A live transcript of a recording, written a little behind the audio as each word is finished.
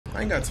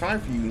I ain't got time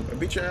for you. I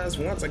beat your ass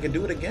once, I can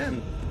do it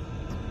again.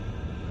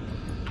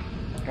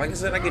 Like I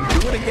said, I can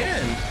do it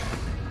again.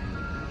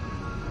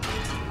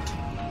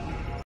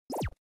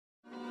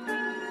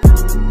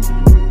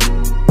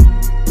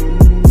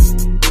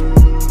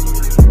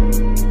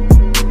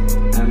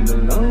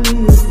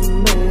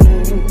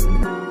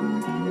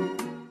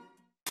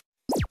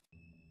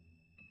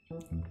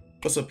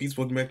 What's up, peeps?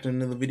 Welcome back to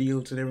another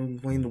video. Today we're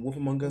playing The Wolf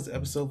Among Us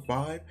episode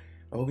 5.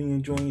 I hope you're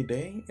enjoying your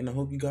day, and I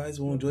hope you guys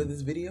will enjoy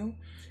this video.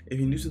 If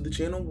you're new to the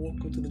channel,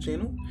 welcome to the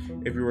channel.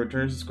 If you're a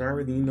return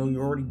subscriber, then you know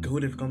you're already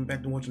good if coming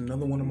back to watch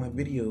another one of my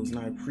videos, and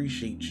I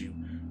appreciate you.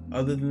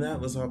 Other than that,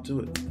 let's hop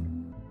to it.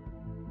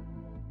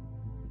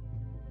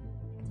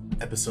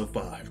 Episode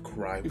 5,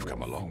 Cry. You've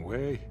come a long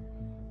way.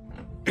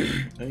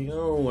 There you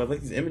go. I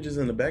like these images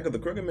in the back of the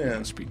Crooked Man.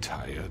 Must be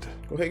tired.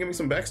 Go ahead, give me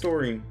some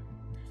backstory.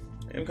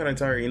 I'm kind of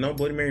tired, you know.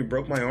 Bloody Mary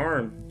broke my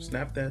arm.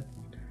 Snapped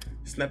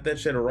that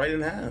shit right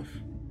in half.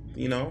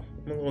 You know,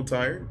 I'm a little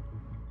tired.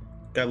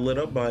 Got lit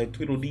up by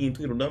Tweedledee and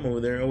Tweedledum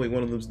over there. Oh wait,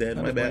 one of them's dead.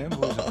 My bad.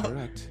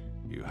 Correct.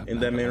 You have and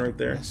that man right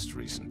there. Rest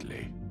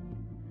recently.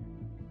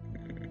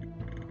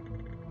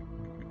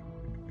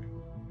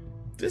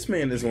 This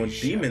man is on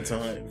demon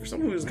time. For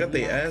someone who's got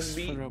their ass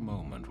beat. For a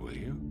moment, will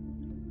you?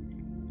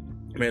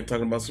 Man,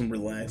 talking about some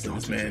relaxing.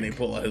 This man, they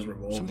pull out his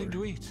revolver. Something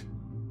to eat.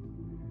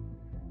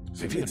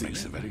 Vivian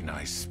makes a very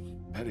nice,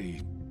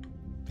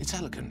 it's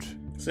elegant.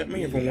 Sent me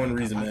here for one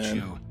reason,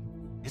 man.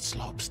 It's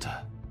lobster,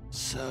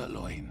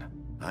 sirloin.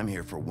 I'm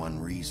here for one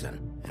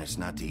reason, and it's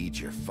not to eat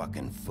your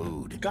fucking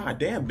food. God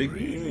damn, Big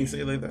B, you didn't say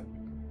it like that.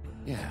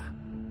 Yeah.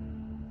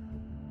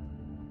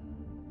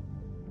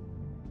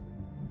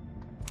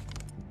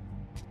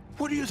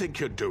 What do you think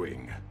you're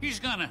doing? He's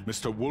gonna...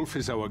 Mr. Wolf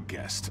is our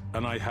guest,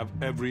 and I have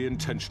every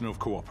intention of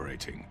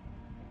cooperating.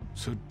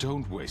 So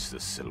don't waste the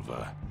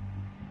silver.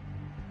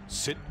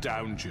 Sit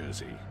down,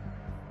 Jersey.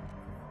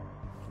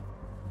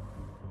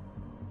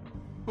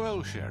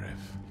 Well, Sheriff.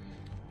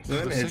 So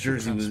that man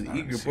Jersey was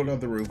eager to pull out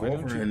the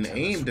revolver and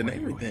aimed and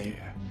everything.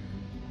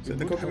 Said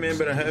the Crooked Man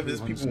better have his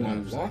people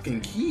on lock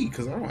and key,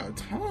 because I don't have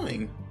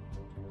time.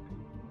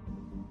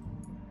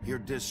 You're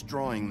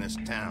destroying this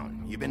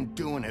town. You've been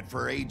doing it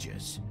for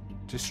ages.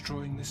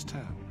 Destroying this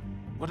town?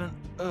 What on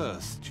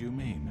earth do you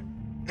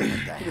mean? What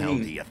the hell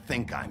do you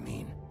think I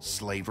mean?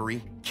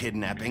 Slavery,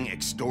 kidnapping,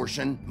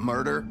 extortion,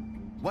 murder?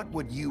 What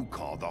would you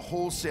call the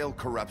wholesale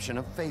corruption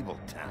of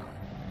Fabletown?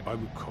 I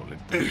would call it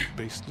the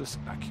baseless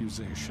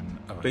accusation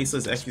of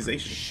baseless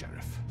accusation.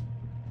 Sheriff,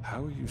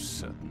 how are you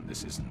certain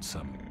this isn't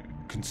some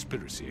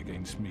conspiracy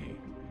against me?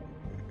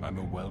 I'm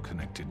a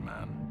well-connected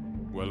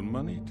man,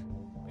 well-moneyed.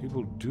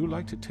 People do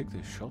like to take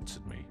their shots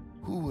at me.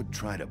 Who would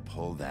try to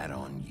pull that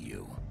on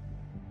you?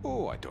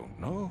 Oh, I don't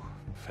know.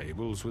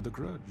 Fables with a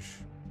grudge.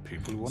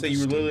 People want so you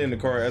were literally in the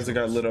car as it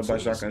got lit up by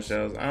shotgun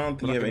shells. I don't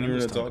think you have any room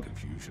to talk.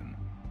 Confusion,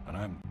 and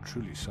I'm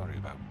truly sorry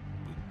about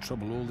the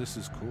trouble all this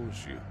has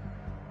caused you.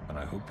 And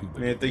I hope you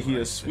man, think he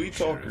a sweet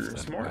talker,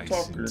 smart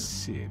talker.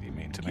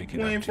 Keep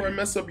playing for I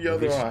mess up your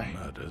other eye.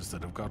 Murders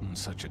that have gotten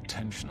such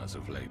attention as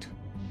of late.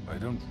 I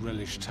don't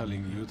relish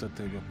telling you that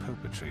they were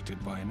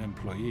perpetrated by an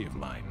employee of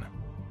mine.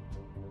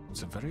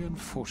 It's a very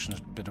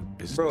unfortunate bit of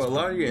business. Bro, a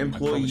lot of your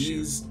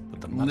employees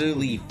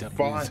literally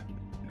fought,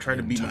 tried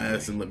to beat my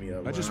ass and let me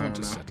up. I just want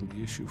to settle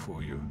the issue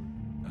for you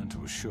and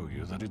to assure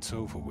you that it's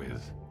over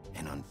with.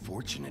 An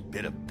unfortunate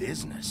bit of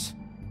business.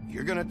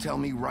 You're gonna tell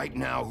me right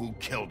now who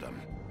killed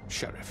him.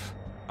 Sheriff,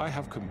 I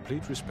have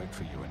complete respect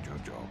for you and your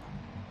job.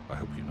 I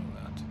hope you know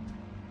that.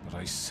 But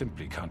I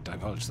simply can't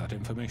divulge that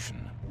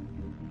information.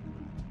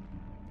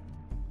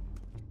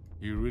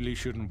 You really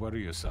shouldn't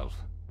worry yourself.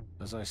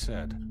 As I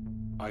said,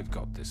 I've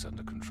got this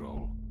under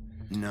control.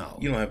 No.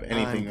 You don't have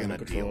anything I'm under gonna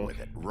control. deal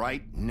with it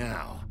right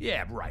now.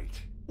 Yeah, right.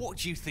 What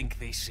do you think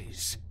this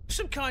is?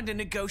 Some kind of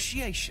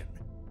negotiation?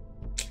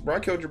 Bro, I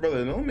killed your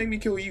brother. Don't make me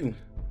kill you.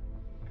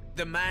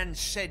 The man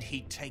said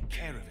he'd take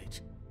care of it.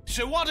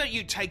 So why don't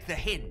you take the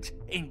hint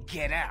and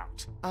get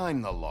out?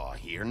 I'm the law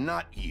here,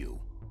 not you.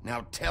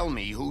 Now tell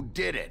me who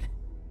did it.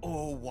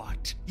 Or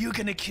what? You're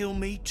gonna kill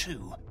me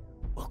too?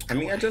 Well, I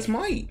mean, I just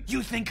might.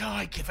 You think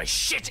I give a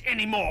shit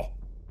anymore?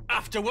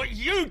 After what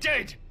you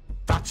did?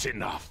 That's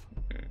enough.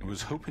 I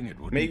was hoping it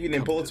would. Maybe you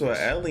didn't pull it to an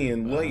alley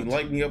and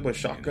light me up with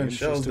shotgun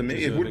shells, and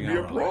maybe it wouldn't be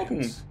a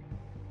problem.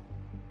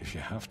 If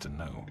you have to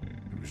know,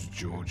 it was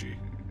Georgie.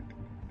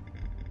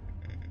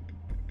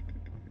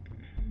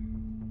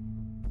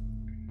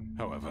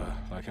 However,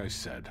 like I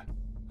said,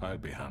 I'll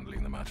be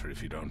handling the matter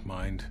if you don't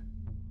mind.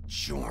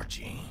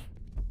 Georgie.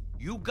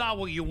 You got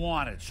what you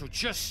wanted, so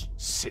just...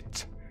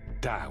 Sit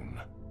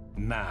down.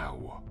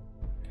 Now.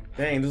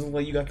 Dang, this is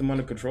like you got them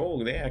under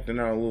control. They acting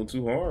out a little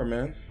too hard,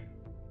 man.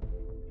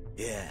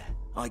 Yeah,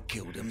 I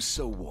killed him,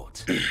 so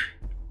what? You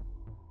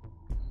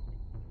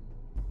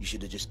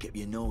should have just kept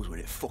your nose where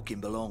it fucking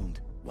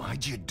belonged.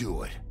 Why'd you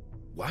do it?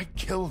 Why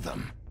kill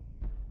them?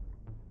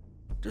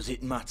 Does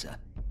it matter?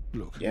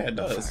 Look, yeah, it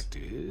does. The fact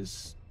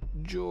is,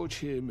 George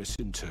here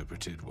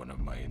misinterpreted one of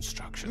my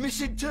instructions.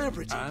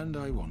 Misinterpreted? And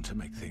I want to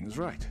make things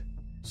right.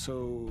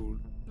 So,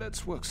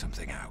 let's work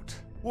something out.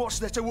 What's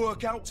there to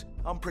work out?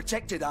 I'm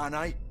protected, aren't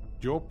I?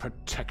 Your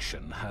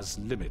protection has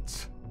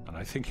limits, and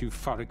I think you've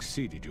far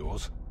exceeded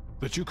yours.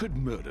 That you could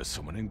murder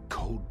someone in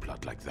cold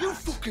blood like that. You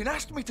fucking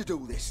asked me to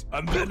do this.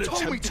 And You then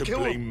told me attempt to kill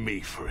him. blame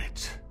me for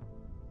it.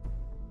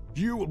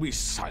 You will be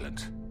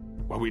silent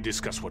while we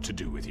discuss what to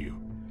do with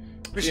you.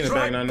 This In the back,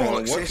 straight not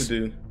knowing bollocks, what this.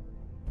 to do.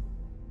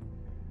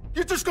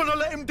 You're just gonna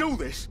let him do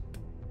this?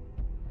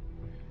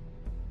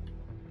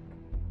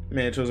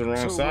 Man chose the wrong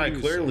So what side, do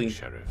you clearly. say,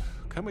 Sheriff?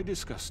 Can we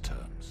discuss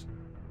terms?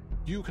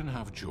 You can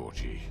have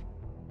Georgie.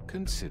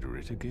 Consider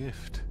it a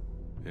gift,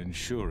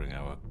 ensuring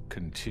our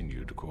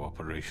continued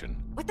cooperation.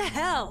 What the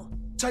hell?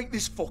 Take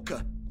this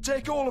fucker.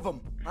 Take all of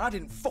them. I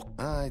didn't fuck.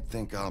 I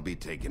think I'll be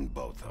taking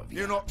both of you.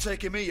 You're not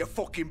taking me, you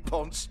fucking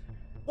ponce.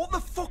 What the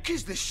fuck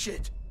is this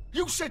shit?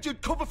 You said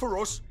you'd cover for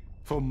us.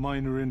 For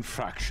minor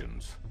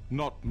infractions,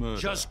 not murder.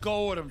 Just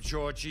go with him,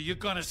 Georgie. You're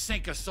gonna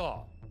sink us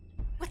all.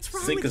 What's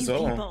wrong Sink with us you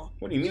all. people?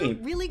 What do you You're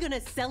mean? really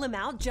gonna sell him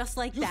out just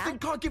like You that?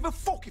 think I give a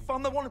fuck if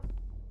I'm the one?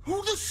 Who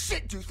the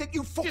shit do you think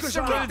you fuckers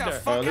surrender.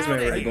 are? Oh, this man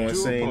ready to I go do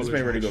insane. This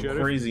man ready to apologize, go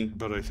Sheriff, crazy.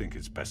 But I think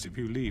it's best if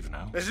you leave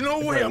now. There's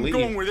no If way I I'm leave-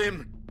 going with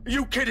him. Are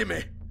you kidding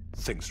me?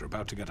 Things are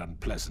about to get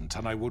unpleasant,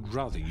 and I would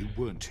rather you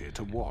weren't here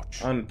to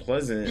watch.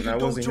 Unpleasant, and You I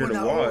can wasn't go here to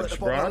join that hole at watch. the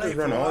Bro, I bottom just of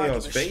run the lake all for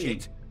y'all's argument's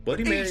fade. shit.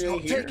 Bloody He's Mary not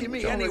ain't here. taking me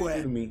What y'all ready to anywhere.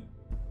 do to me?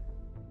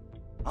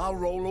 I'll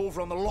roll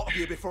over on the lot of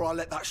you before I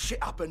let that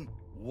shit happen.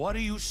 What are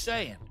you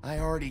saying? I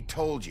already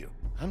told you.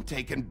 I'm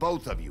taking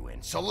both of you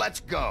in, so let's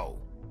go.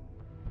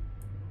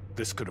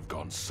 This could have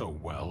gone so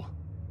well.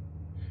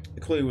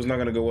 It clearly was not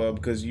gonna go up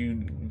because you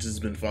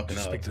just been fucking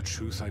To up. speak the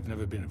truth, I've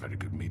never been a very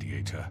good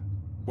mediator.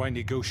 Why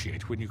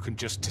negotiate when you can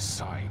just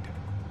decide?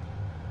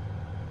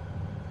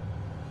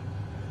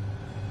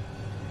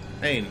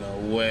 Ain't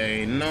no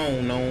way.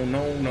 No, no,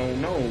 no, no,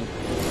 no.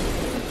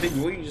 Think,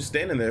 what are you just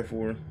standing there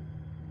for?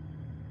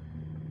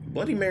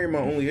 Bloody Mary, my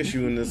only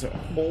issue in this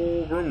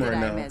whole room Did right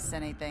I now. miss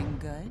anything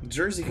good?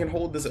 Jersey can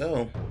hold this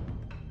L.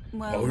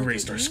 Well, Oh, we look ready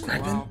at to start you,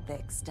 scrapping? all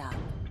fixed up.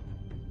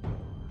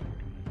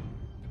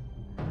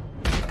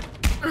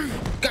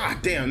 God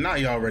damn, now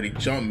y'all already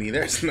jumped me.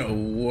 There's no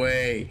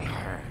way.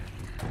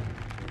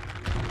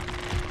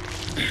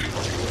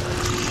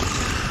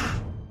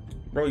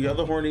 Bro, your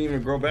other horn didn't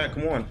even grow back.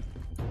 Come on.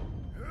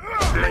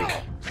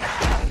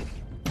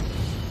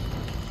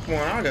 Come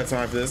on, I don't got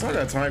time for this. I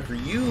got time for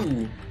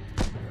you.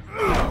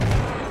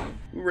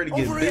 We ready to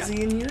get Over here.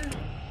 busy in here?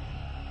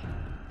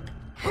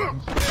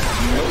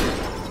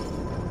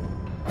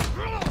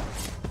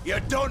 You're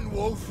done,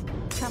 Wolf.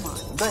 Come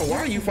on. Bro, why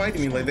are you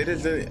fighting me like they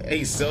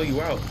didn't sell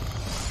you out?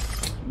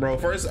 Bro,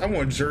 first I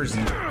want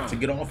Jersey to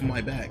get off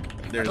my back.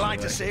 There's I'd like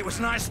no to way. say it was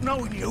nice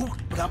knowing you,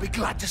 but I'll be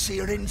glad to see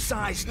your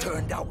insides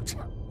turned out.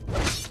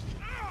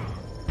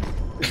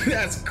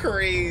 That's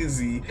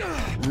crazy.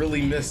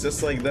 Really missed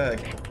just like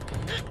that.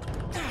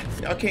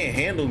 Y'all can't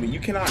handle me. You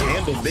cannot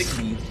handle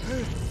Bigby.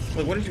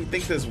 Like, what did you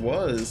think this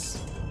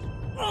was?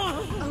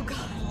 Oh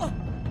god.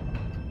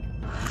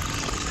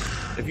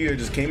 If you had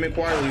just came in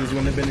quietly, it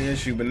wouldn't have been an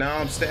issue. But now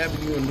I'm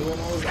stabbing you and doing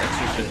all this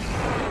extra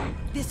shit.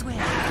 This way.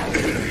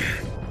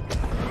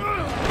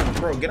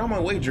 Bro, get out my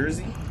way,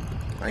 Jersey.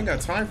 I ain't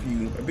got time for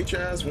you. I beat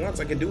your ass once.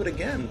 I can do it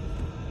again.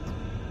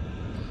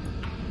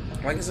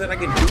 Like I said, I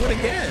can do it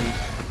again.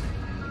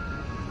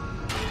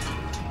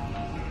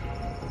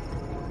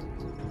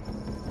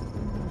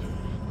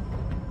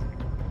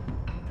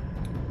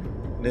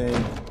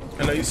 Then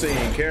I know you say you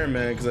ain't care,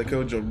 man, because I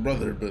killed your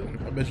brother, but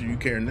I bet you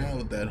care now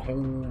with that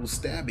whole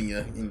stabbing you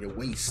in your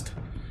waist.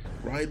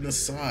 Right in the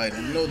side.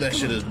 I know that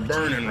shit is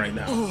burning right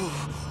now.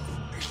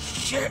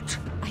 Shit.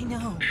 I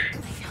know.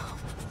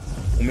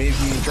 Well, maybe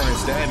if you didn't try and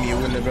stab me, it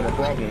wouldn't have been a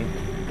problem.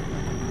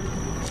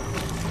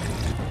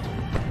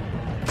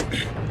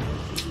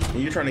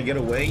 And you're trying to get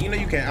away? You know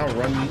you can't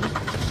outrun me.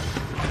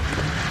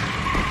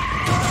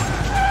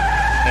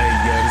 Hey,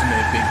 yo, this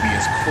man Bigby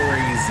is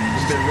crazy.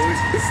 This man really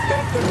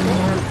stopped the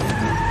car.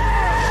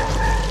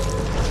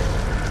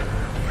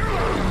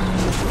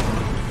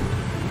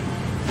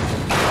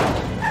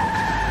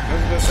 I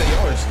was gonna say,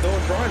 y'all are still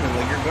driving,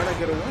 like you're gonna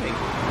get away.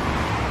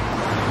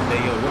 Hey,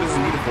 yo, what is it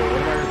needed for?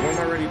 What am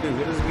I ready to do?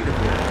 What is it needed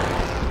for?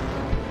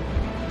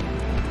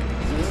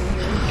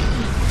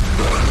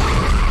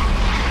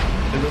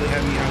 They really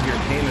have me out here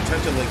paying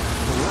attention, like,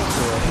 for real,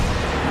 for real.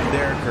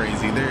 They're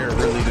crazy. They're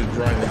really just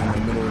driving in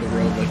the middle of the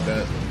road like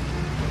that.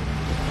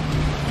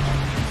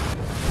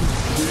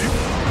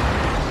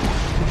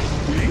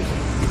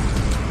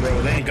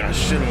 Bro, they ain't got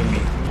shit on me.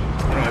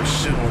 They don't have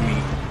shit on me.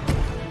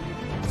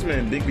 This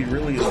man Bigby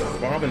really is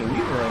Bob and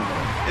Weaver right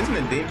now. Isn't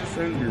it dangerous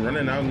for him to be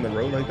running out in the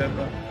road like that,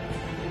 bro?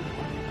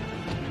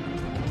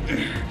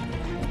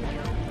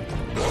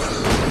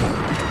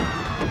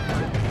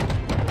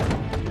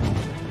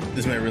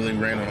 This man really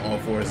ran on all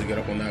fours to get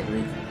up on that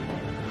roof.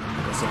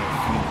 That's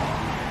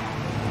on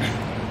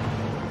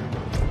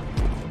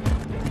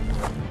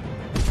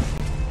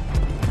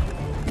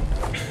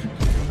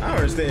I don't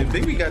understand.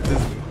 Bigby got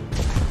this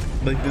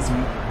like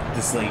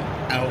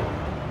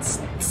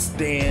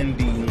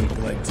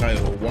outstanding like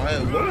title. Why?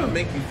 What would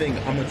make you think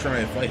I'm gonna try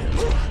and fight him?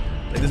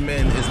 Like, this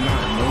man is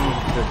not known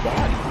for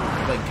body,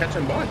 like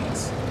catching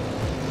bodies.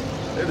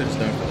 They're just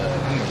done for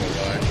that. I'm not gonna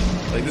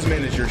lie. Like, this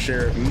man is your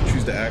sheriff, and you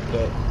choose to act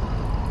up.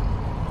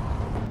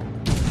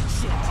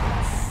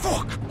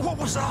 Fuck! What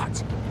was that?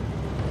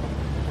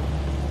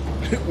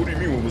 What do you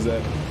mean? What was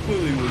that?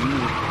 Clearly, it was you.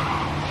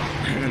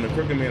 And the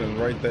crooked man is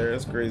right there.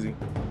 That's crazy.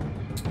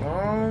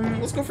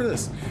 Let's go for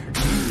this.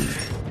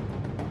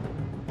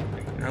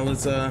 Now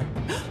let's No.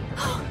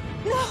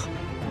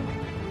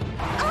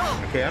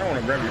 Okay, I don't want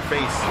to grab your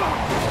face.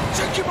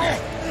 Take him off!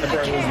 That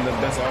probably wasn't the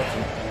best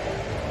option.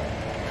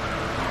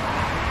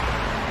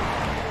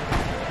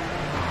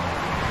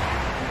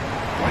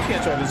 Why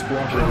can't y'all just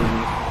cooperate with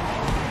me?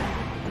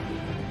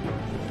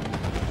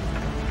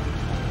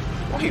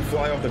 Why he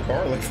fly off the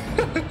car like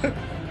that?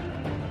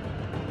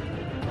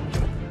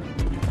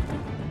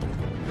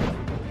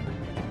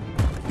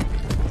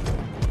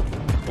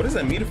 What is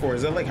that meter for?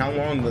 Is that like how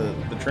long the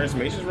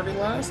transformations really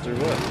last, or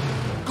what?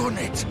 Gun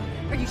it!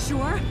 Are you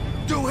sure?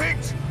 Do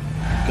it!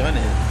 Gun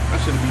it. I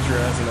should have beat your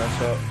ass in that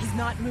shot. He's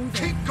not moving.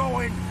 Keep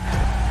going!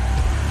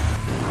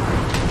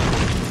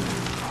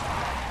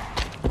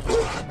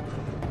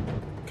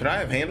 Could I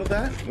have handled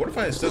that? What if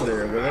I had stood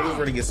there? Would I just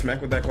ready to get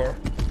smacked with that car?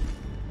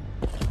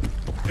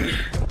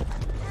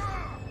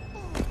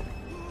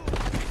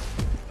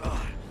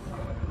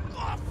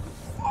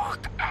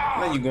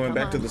 Now you going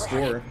back to the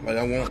store. Like,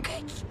 I won't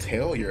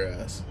tail your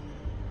ass.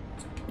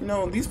 You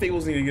know, these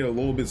fables need to get a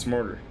little bit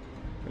smarter.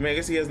 I mean, I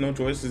guess he has no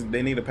choices.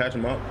 They need to patch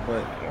him up,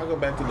 but I'll go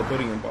back to the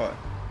pudding and pot.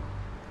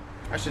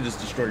 I should just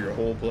destroy your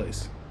whole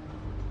place.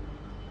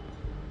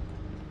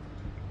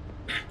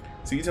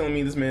 So you telling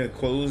me this man's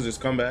clothes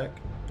just come back?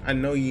 I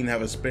know you didn't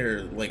have a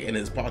spare, like, in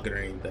his pocket or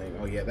anything.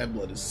 Oh yeah, that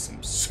blood is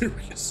some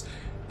serious.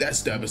 That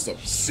stab is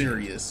something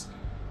serious.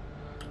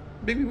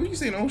 Baby, what you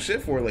saying oh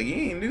shit for? Like, you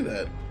ain't do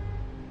that.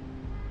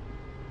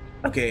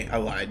 Okay, I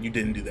lied. You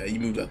didn't do that. You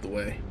moved out the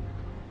way.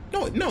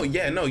 No,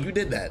 you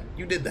did that.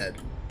 You did that.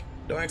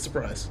 Don't act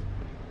surprised.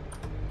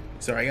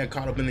 Sorry, I got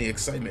caught up in the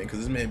excitement because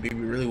this man baby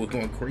really was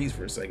going crazy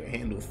for a second.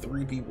 Handled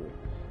 3 people.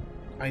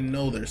 I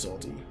know they're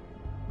salty.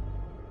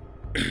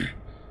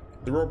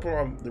 The real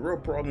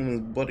problem is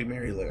Bloody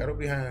Mary. Like, I don't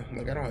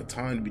have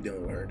time to be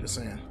dealing with her. Just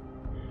saying.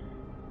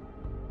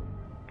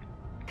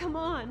 Come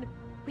on.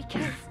 We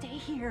can't stay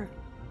here.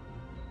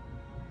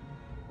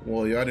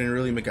 Well, y'all didn't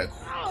really make a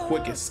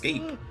quick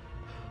escape.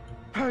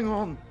 Hang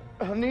on.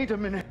 I need a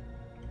minute.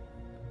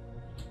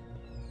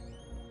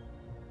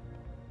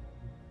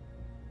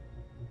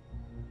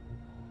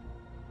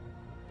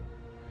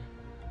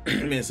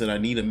 Man said I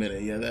need a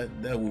minute. Yeah,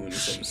 that wound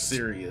is something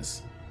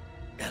serious.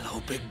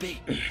 Hello, Big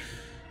B.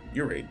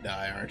 You're ready to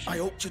die, aren't you? I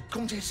hoped you'd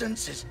come to your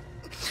senses.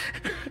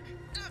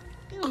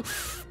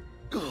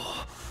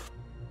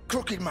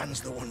 Crooked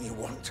Man's the one you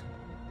want.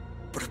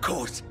 But of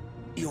course,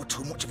 you're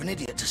too much of an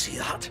idiot to see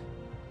that.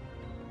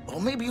 Or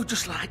maybe you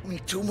just like me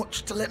too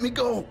much to let me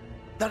go.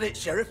 That it,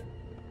 Sheriff?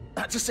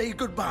 I had to say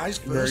goodbyes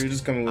first. Bro, you're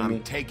just coming with me.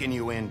 I'm taking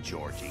you in,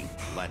 Georgie.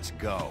 Let's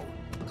go.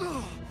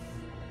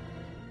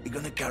 You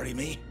gonna carry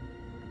me?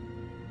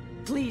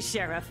 Please,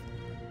 Sheriff.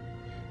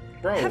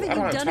 Bro, Haven't I don't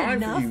you have done time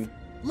enough? for you.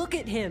 Look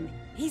at him.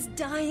 He's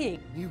dying.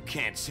 You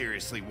can't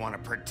seriously want to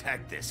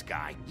protect this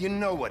guy. You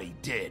know what he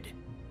did.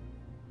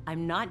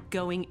 I'm not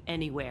going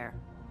anywhere.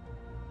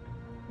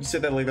 You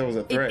said that like that was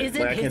a threat. isn't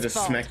Like I can't his just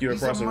fault. smack you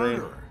He's across a the room.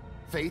 murderer.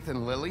 Faith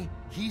and Lily,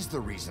 he's the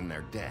reason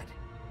they're dead.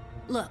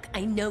 Look,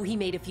 I know he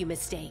made a few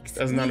mistakes.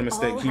 That's not a We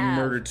mistake. all He have.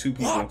 murdered 2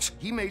 people. What?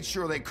 He made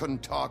sure they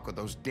couldn't talk with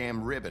those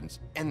damn ribbons,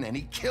 and then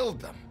he killed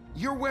them.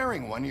 You're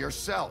wearing one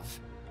yourself.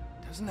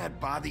 Doesn't that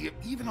bother you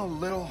even a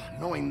little,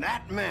 knowing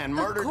that man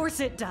murdered... Of course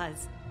it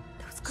does.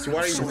 Those So why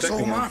are you So it's all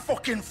protecting my him?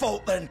 fucking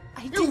fault then.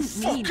 I You didn't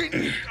mean-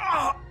 fucking...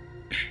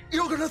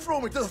 You're gonna throw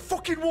me to the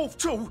fucking wolf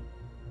too?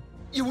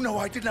 You know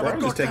I didn't have Bro, a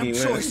I'm just goddamn taking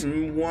you in. choice.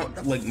 You want,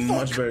 What the like, fuck?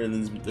 much better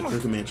than the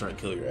crooked man trying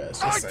to kill your ass.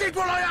 Just I saying. did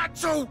what I had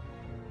to!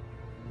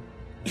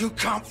 You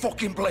can't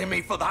fucking blame me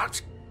for that.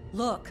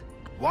 Look,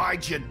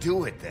 Why'd you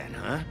do it then,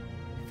 huh?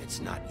 If it's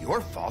not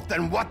your fault,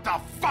 then what the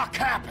fuck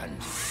happened?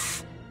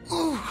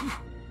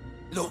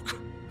 Look,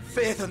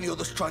 Faith and the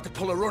others tried to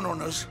pull a run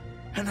on us.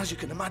 And as you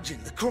can imagine,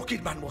 the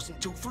Crooked Man wasn't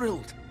too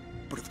thrilled.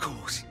 But of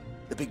course,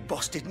 the big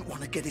boss didn't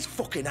want to get his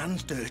fucking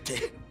hands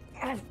dirty.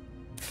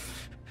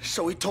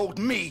 So he told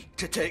me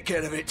to take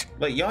care of it.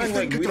 Like, y'all You act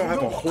think like I we don't know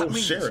have a what that whole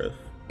means? sheriff.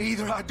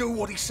 Either I do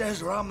what he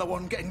says or I'm the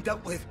one getting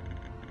dealt with.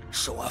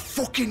 So I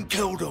fucking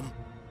killed him.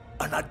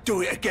 And I'd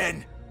do it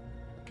again.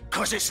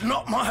 Cause it's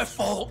not my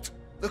fault.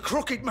 The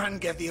Crooked Man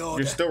gave the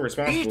order. You're still He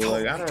responsible. told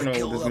Like, I me don't to know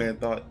kill what this them. man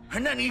thought.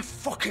 And then he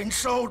fucking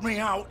sold me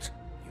out.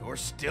 You're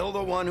still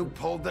the one who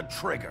pulled the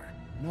trigger.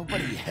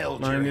 Nobody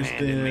held I your hand and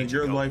understand made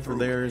your you go life or through.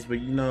 theirs, but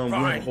you know, we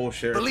have a Fine. whole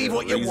sheriff. Believe for a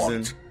what you reason.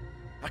 want.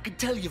 I can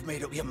tell you've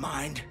made up your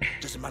mind.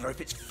 Doesn't matter if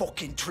it's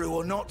fucking true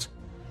or not.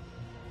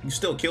 You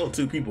still killed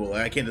 2 people.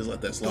 Like, I can't just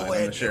let that slide. Go I'm the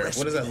ahead, sheriff. arrest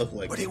What does that me, look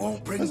like? But it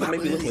won't bring Does that back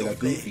make me look Lily like a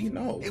or Faith. goofy?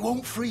 No. It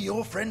won't free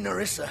your friend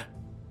Narissa.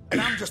 And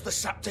I'm just the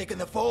sap taking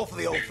the fall for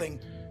the whole thing.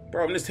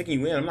 Bro, I'm just taking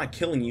you in. I'm not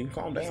killing you.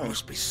 Calm It down.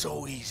 must be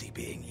so easy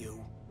being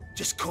you.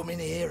 Just come in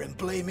here and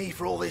blame me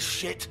for all this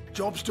shit.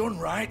 Job's done,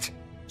 right?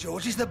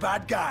 George is the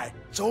bad guy.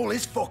 It's all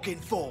his fucking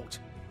fault.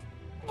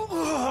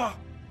 I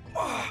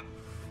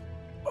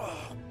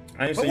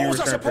didn't But say you what were was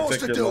I trying to supposed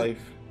protect to your do?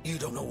 life. You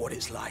don't know what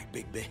it's like,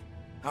 Bigby.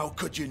 How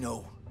could you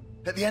know?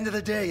 At the end of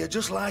the day, you're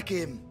just like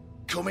him.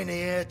 Coming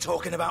here,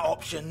 talking about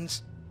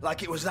options,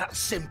 like it was that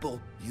simple.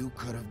 You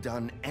could have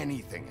done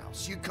anything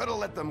else. You could have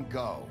let them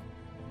go.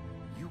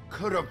 You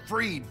could have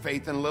freed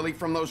Faith and Lily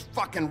from those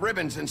fucking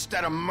ribbons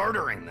instead of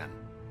murdering them.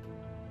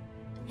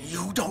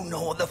 You don't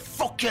know what the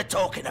fuck you're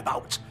talking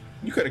about.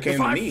 You could have came If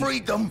to I me.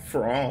 freed them,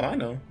 For all I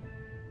know.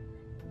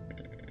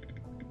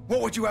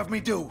 what would you have me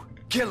do?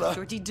 Kill her?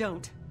 Georgie,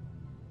 don't.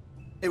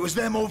 It was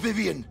them or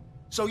Vivian.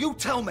 So you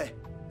tell me,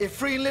 if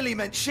freeing Lily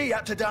meant she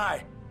had to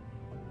die,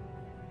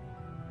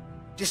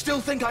 do you still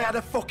think I had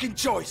a fucking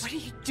choice? What are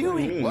you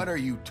doing? What are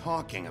you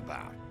talking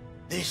about?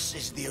 This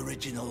is the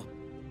original.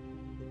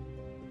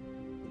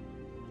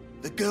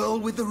 The girl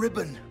with the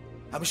ribbon.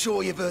 I'm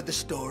sure you've heard the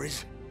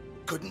stories.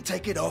 Couldn't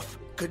take it off,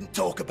 couldn't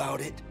talk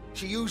about it.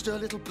 She used her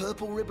little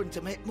purple ribbon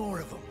to make more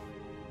of them.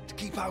 To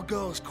keep our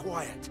girls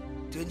quiet.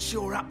 To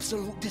ensure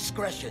absolute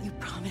discretion.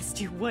 Promised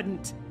you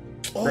wouldn't.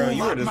 All Bro, you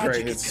that were just magic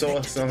right. is It's so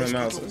connected to something this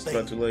else. little It's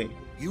about thing. too late.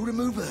 You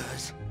remove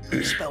hers,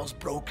 the spell's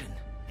broken.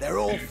 They're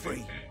all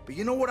free. But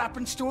you know what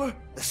happens to her?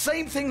 The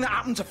same thing that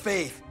happened to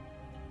Faith.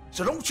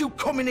 So don't you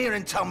come in here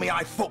and tell me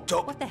I fucked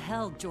up. What the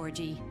hell,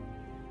 Georgie?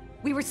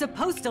 We were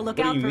supposed to look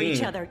What do out you for each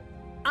mean? other.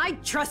 I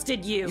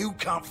trusted you. You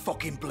can't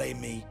fucking blame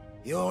me.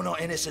 You're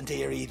not innocent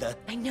here either.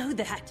 I know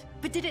that.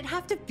 But did it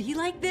have to be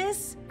like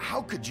this?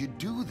 How could you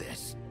do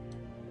this?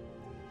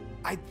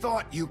 I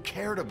thought you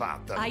cared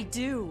about them. I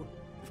do.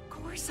 Of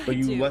course I But do.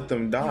 you let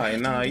them die. have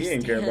to Nah, you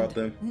didn't care about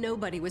them. understand,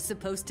 Nobody was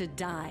supposed to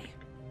die.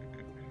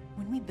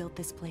 When we built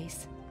this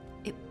place,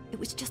 it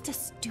was just a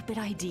stupid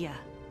idea.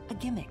 A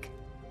gimmick.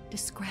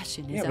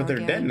 Discretion is Yeah, our but they're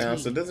dead now,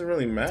 guarantee. so it doesn't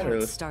really That's how matter.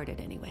 it started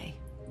anyway.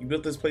 You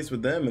built this place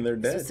with them and they're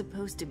This dead. was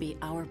supposed to be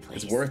our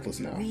place. It's worthless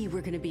now. We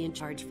were going to be in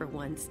charge for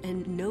once,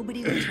 and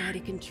nobody would try to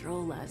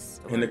control us.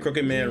 And the or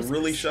Crooked Man use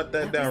really us. shut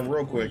that was down the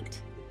real quick.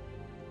 point.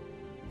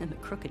 And the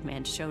Crooked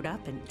Man showed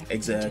up, and everything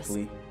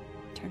Exactly.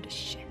 just turned to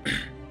shit.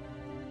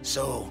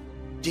 So,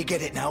 do you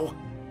get it now?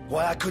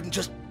 Why I couldn't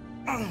just...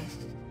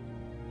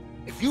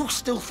 If you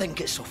still think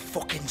it's so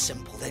fucking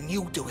simple, then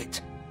you do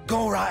it.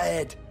 Go right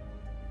ahead.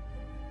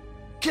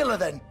 Kill her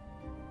then.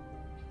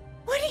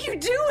 What are you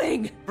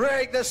doing?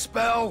 Break the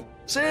spell.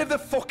 Save the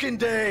fucking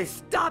day.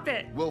 Stop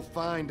it! We'll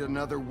find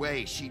another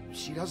way. She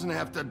doesn't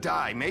have to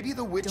die. Maybe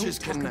the witches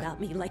Don't talk can... about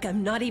me like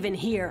I'm not even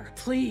here,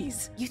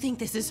 please. You think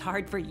this is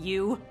hard for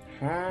you?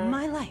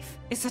 My life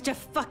is such a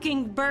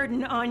fucking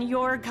burden on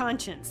your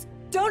conscience.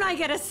 Don't I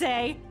get a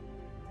say?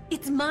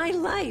 It's my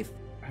life.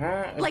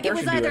 Huh? Of Like it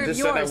course was you do. I either of just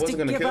said I yours to wasn't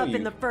gonna give kill up you.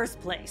 in the first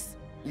place.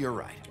 You're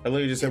right. I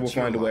literally just said we'll It's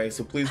your find a way, life.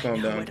 so please I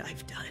calm know down. what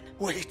I've done.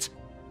 Wait.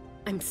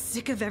 I'm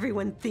sick of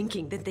everyone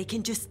thinking that they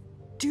can just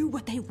do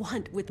what they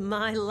want with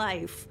my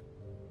life.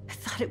 I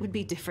thought it would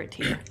be different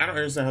here. I don't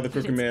understand how the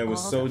Crooked it's Man was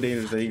all so the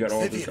dangerous that he got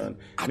all this Vivian, done.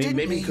 I Maybe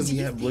didn't because he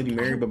mean- had Bloody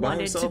Mary, but by wanted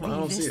himself, to I be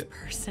don't this see it.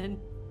 person.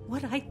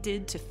 What I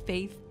did to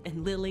Faith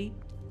and Lily,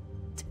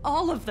 to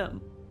all of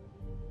them.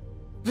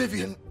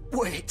 Vivian,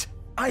 wait.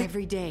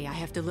 Every day I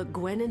have to look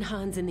Gwen and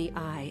Hans in the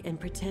eye and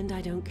pretend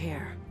I don't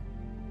care.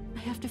 I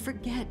have to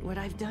forget what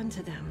I've done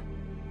to them,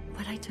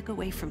 what I took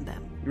away from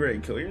them. You ready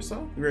to kill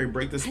yourself? You ready to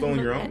break this I spell on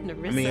look your at own? I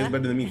Nerissa mean, it's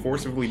better than me and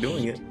forcibly I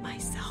doing hate it.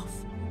 myself.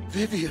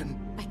 Vivian.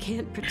 I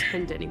can't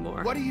pretend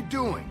anymore. What are you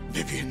doing?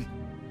 Vivian.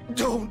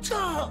 Don't.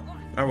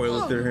 I would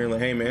look at her and like,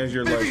 hey man, here's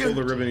your life. Pull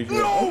the ribbon. And she's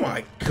like, No! oh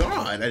my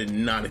god, I did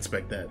not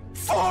expect that.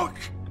 Fuck.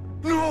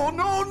 No,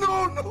 no,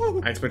 no,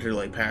 no. I expected her to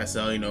like pass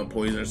out, you know,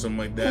 poison or something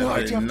like that. I Why'd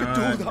did you have to do not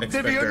that,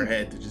 expect Vivian? her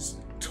head to just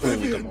totally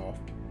Vivian. come off.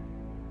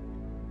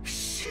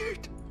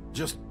 Shit.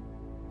 Just...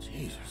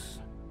 Jesus.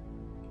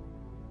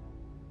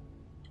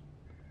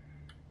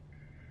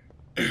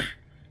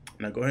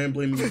 Now go ahead and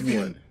blame me if you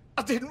want.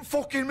 I didn't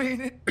fucking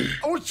mean it.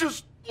 I was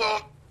just...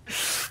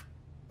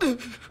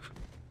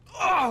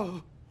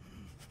 Oh.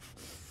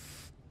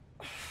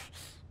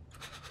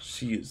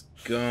 She is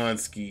gone,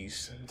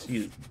 skis. She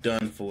is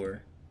done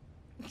for.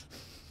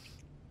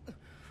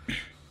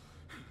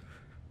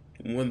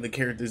 One of the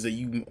characters that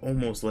you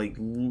almost like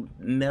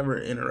never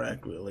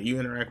interact with, like you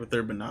interact with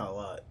her but not a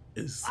lot,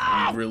 is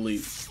really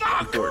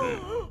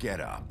important.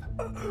 Get up.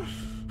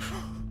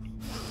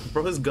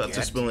 Bro, his guts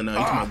are spilling out.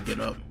 He's about to get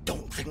up.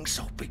 Don't think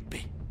so,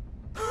 Bigby.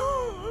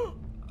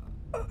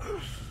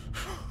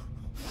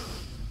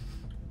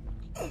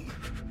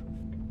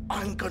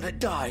 I'm gonna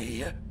die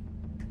here.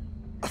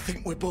 I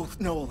think we both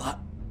know that.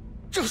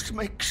 Just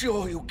make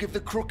sure you give the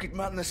Crooked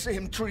Man the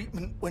same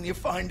treatment when you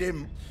find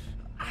him.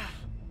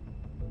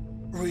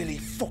 Really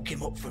fuck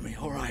him up for me,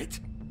 alright?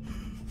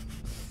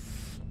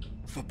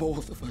 For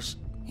both of us.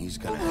 He's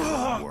gonna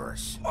have it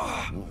worse.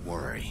 Don't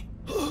worry.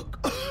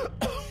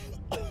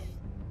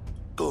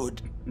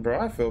 Good. Bro,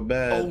 I feel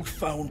bad. Old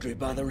foundry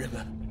by the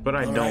river. But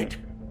I All don't. right?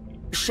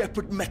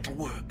 Shepherd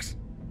Metalworks.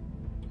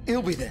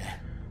 He'll be there.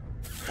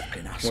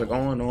 Fucking asshole. Like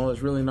all in all,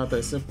 it's really not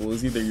that simple.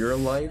 It's either your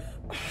life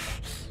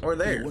or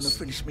theirs. You want to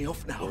finish me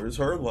off now? Or is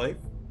her life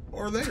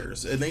or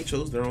theirs, and they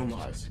chose their own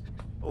lives.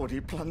 Or do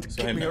you plan to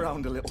So, kick me man,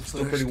 around a little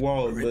still first? pretty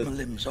wild, Rip but my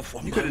limbs off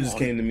one you by could have just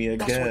one? came to me, I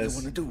That's guess. what you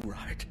want to do,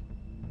 right?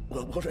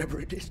 Well,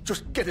 whatever it is,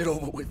 just get it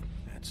over with.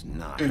 That's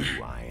not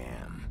who I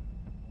am.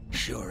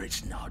 Sure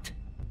it's not.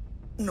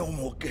 No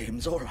more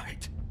games, all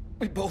right?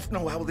 We both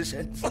know how this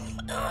ends. Why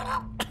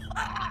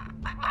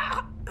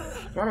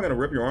am I gonna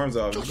rip your arms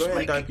off? Just Go ahead and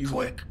make dive it people.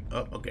 quick.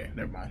 Oh, okay,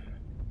 never mind.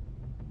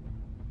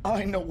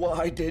 I know what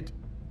I did.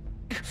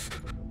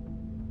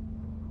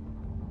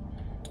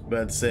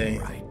 About to say,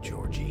 Right,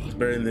 Georgie. it's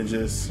better than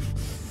just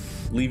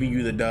leaving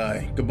you to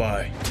die.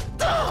 Goodbye.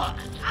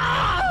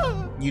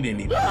 You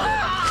didn't even do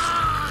that.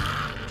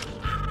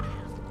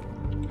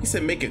 He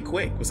said make it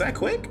quick. Was that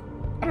quick?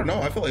 I don't know.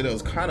 I feel like that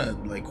was kind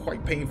of like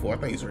quite painful. I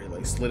think he's already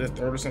like slit his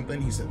throat or something.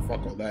 He said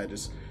fuck all that.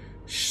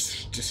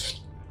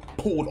 Just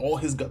pulled all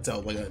his guts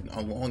out like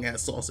a long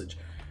ass sausage.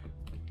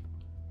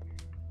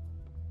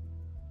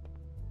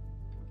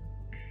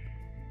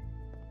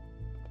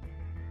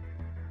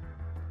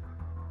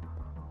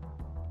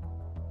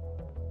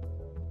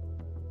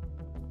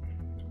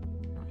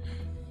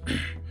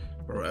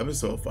 Bro,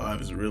 episode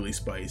 5 is really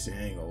spicy,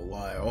 I ain't gonna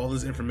lie. All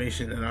this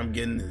information that I'm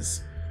getting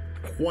is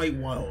quite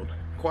wild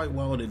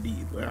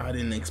indeed. Like, I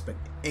didn't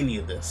expect any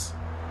of this.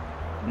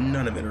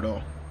 None of it at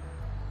all.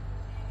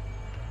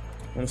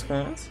 Want to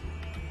pause?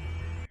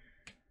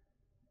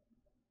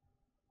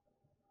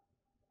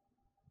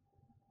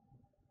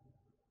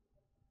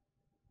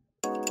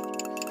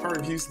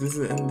 Alright, peeps, this is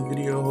the end of the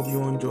video. Hope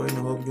you all enjoyed, and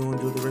I hope you all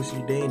enjoy the rest of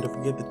your day. And don't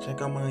forget to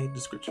check out my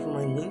description for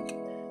my link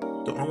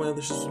to all my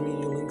other social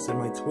media links and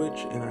my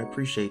Twitch, and I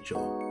appreciate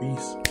y'all.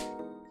 Peace.